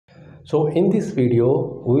So in this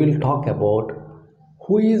video, we will talk about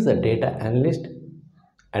who is a data analyst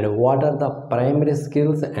and what are the primary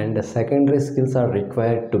skills and secondary skills are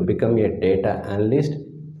required to become a data analyst,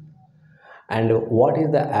 and what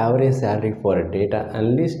is the average salary for a data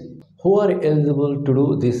analyst, who are eligible to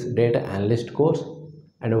do this data analyst course,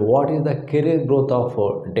 and what is the career growth of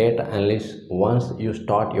a data analyst once you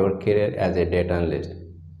start your career as a data analyst.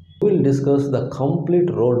 We will discuss the complete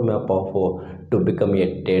roadmap of to become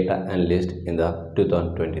a data analyst in the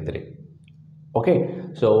 2023. Okay,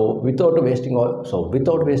 without wasting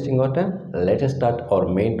our time, let us start our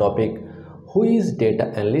main topic. Who is data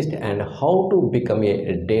analyst and how to become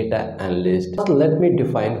a data analyst? First, let me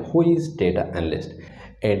define who is data analyst.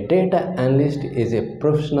 A data analyst is a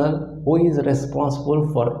professional who is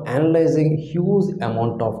responsible for analyzing huge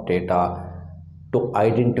amount of data to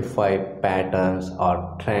identify patterns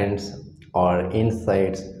or trends or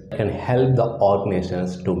insights that can help the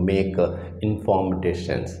organizations to make informed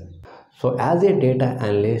decisions. So as a data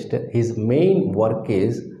analyst, his main work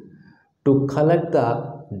is to collect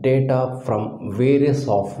the data from various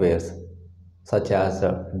softwares such as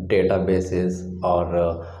databases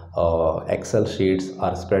or Excel sheets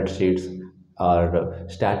or spreadsheets or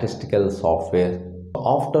statistical software.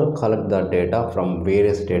 After collect the data from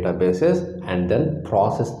various databases and then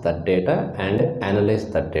process the data and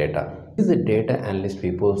analyze the data. These data analyst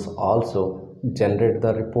people also generate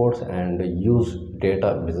the reports and use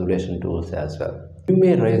data visualization tools as well. You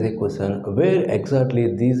may raise a question, where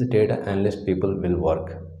exactly these data analyst people will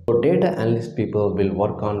work? So data analyst people will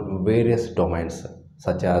work on various domains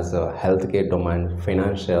such as healthcare domain,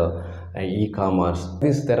 financial, e-commerce.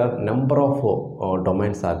 There are number of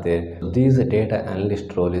domains are there. These data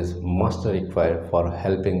analyst role is must required for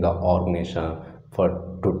helping the organization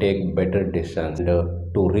to take better decisions and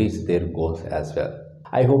to reach their goals as well.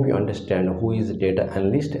 I hope you understand who is data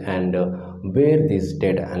analyst and where these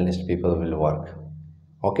data analyst people will work.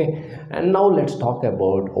 Okay, and now let's talk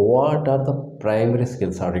about what are the primary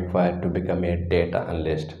skills are required to become a data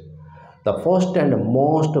analyst. The first and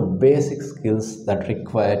most basic skills that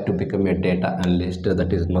required to become a data analyst,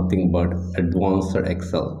 that is nothing but advanced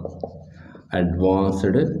Excel.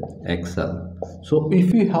 So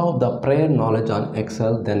if you have the prior knowledge on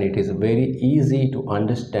Excel, then it is very easy to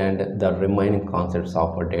understand the remaining concepts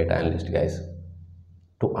of a data analyst, guys.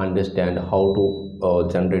 To understand how to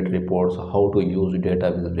generate reports, how to use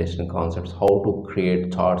data visualization concepts, how to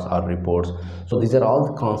create charts or reports. So these are all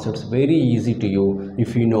the concepts very easy to you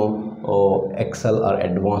if you know Excel or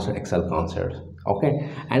advanced Excel concepts. Okay,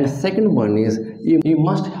 and second one is you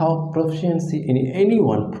must have proficiency in any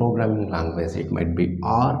one programming language. It might be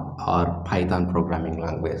R or Python programming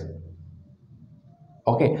language.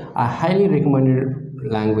 Okay, a highly recommended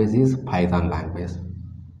language is Python language.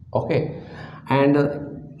 Okay, and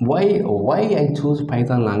why I choose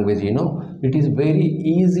Python language, it is very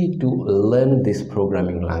easy to learn this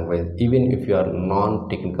programming language even if you are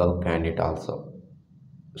non-technical candidate also.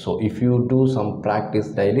 So if you do some practice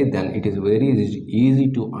daily, then it is very easy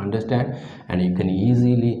to understand and you can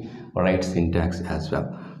easily write syntax as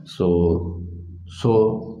well.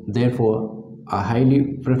 So therefore a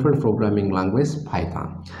highly preferred programming language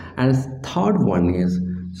Python. And third one is,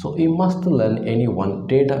 so you must learn any one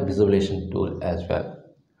data visualization tool as well.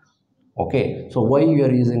 Okay, so why you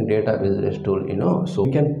are using data visualization tool? So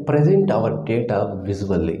we can present our data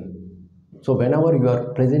visually. So whenever you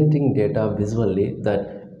are presenting data visually,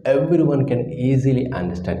 that everyone can easily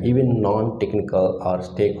understand, even non-technical or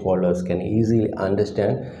stakeholders can easily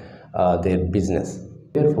understand their business.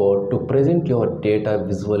 Therefore, to present your data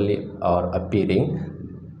visually or appearing,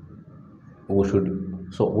 we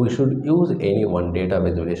should use any one data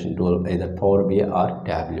visualization tool, either Power BI or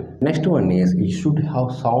Tableau. Next one is you should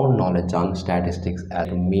have sound knowledge on statistics as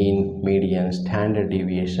mean, median, standard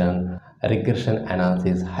deviation, regression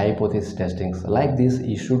analysis, hypothesis testing. Like this,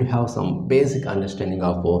 you should have some basic understanding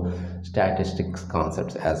of statistics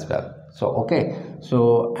concepts as well. So okay,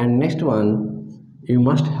 and next one, you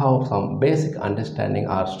must have some basic understanding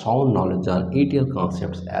or sound knowledge on ETL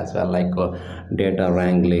concepts as well, like data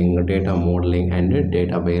wrangling, data modeling, and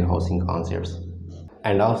data warehousing concepts.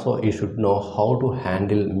 And also you should know how to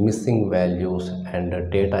handle missing values and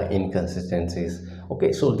data inconsistencies.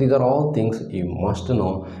 Okay, so these are all things you must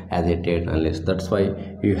know as a data analyst. That's why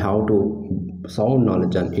you have to sound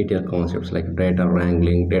knowledge on ETL concepts like data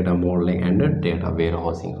wrangling, data modeling, and data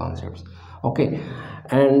warehousing concepts. Okay,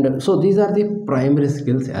 and so these are the primary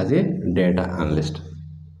skills as a data analyst.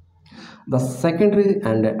 The secondary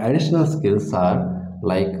and additional skills are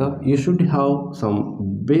like you should have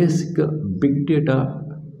some basic big data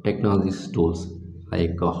technologies tools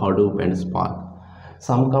like Hadoop and Spark.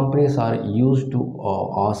 Some companies are used to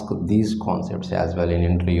ask these concepts as well in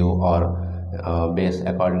interview or based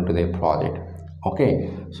according to their project. Okay,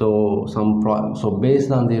 so so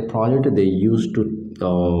based on their project they used to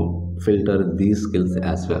filter these skills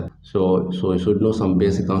as well. So you should know some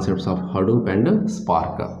basic concepts of Hadoop and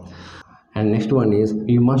Spark. And next one is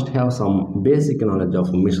you must have some basic knowledge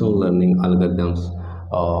of machine learning algorithms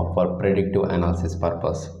for predictive analysis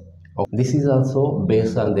purpose. This is also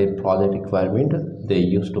based on their project requirement they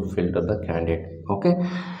used to filter the candidate. Okay,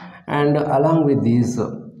 and along with these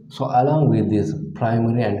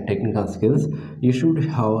primary and technical skills, you should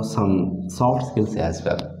have some soft skills as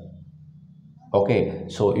well. Okay,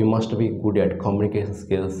 so you must be good at communication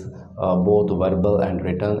skills, both verbal and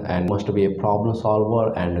written, and must be a problem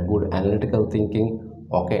solver and good analytical thinking.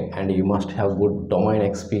 Okay, and you must have good domain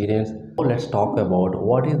experience. So let's talk about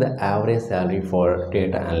what is the average salary for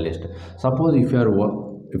data analyst. Suppose if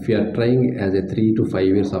you are trying as a 3 to 5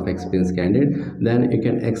 years of experience candidate, then you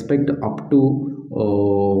can expect up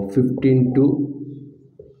to 15 to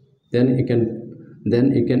then you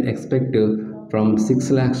can expect from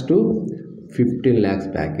 6 lakhs to 15 lakhs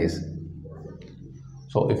package.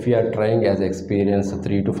 So if you are trying as experience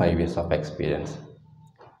 3 to 5 years of experience.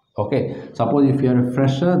 Okay, suppose if you are a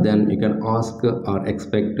fresher, then you can ask or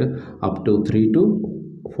expect up to 3 to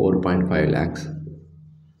 4.5 lakhs.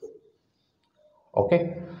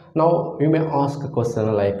 Okay, now you may ask a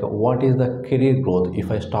question like what is the career growth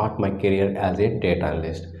if I start my career as a data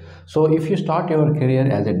analyst. So if you start your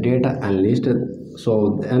career as a data analyst,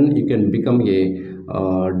 so then you can become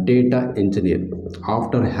a data engineer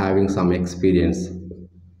after having some experience.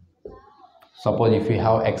 Suppose if you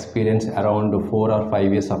have experience around 4 or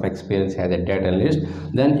 5 years of experience as a data analyst,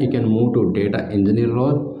 then you can move to data engineer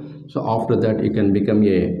role. So after that you can become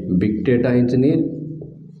a big data engineer.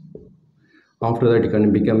 After that you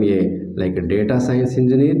can become a data science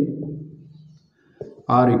engineer,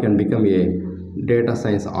 or you can become a data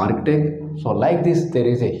science architect. So like this there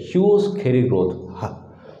is a huge career growth.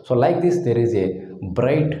 So like this there is a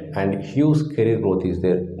bright and huge career growth is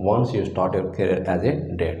there once you start your career as a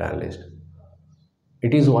data analyst.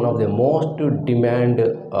 It is one of the most demand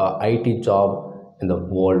IT job in the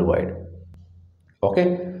worldwide. Okay,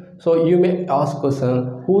 so you may ask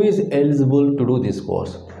question, who is eligible to do this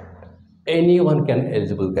course? Anyone can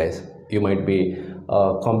eligible, guys. You might be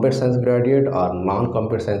a computer science graduate or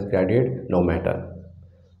non-computer science graduate, no matter.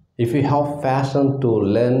 If you have passion to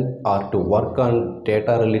learn or to work on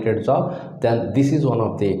data related job, then this is one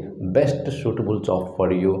of the best suitable job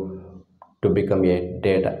for you to become a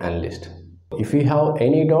data analyst. If you have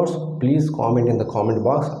any doubts, please comment in the comment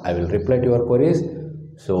box. I will reply to your queries.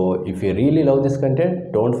 So if you really love this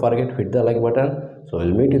content, don't forget to hit the like button. So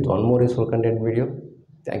we'll meet with one more useful content video.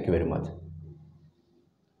 Thank you very much.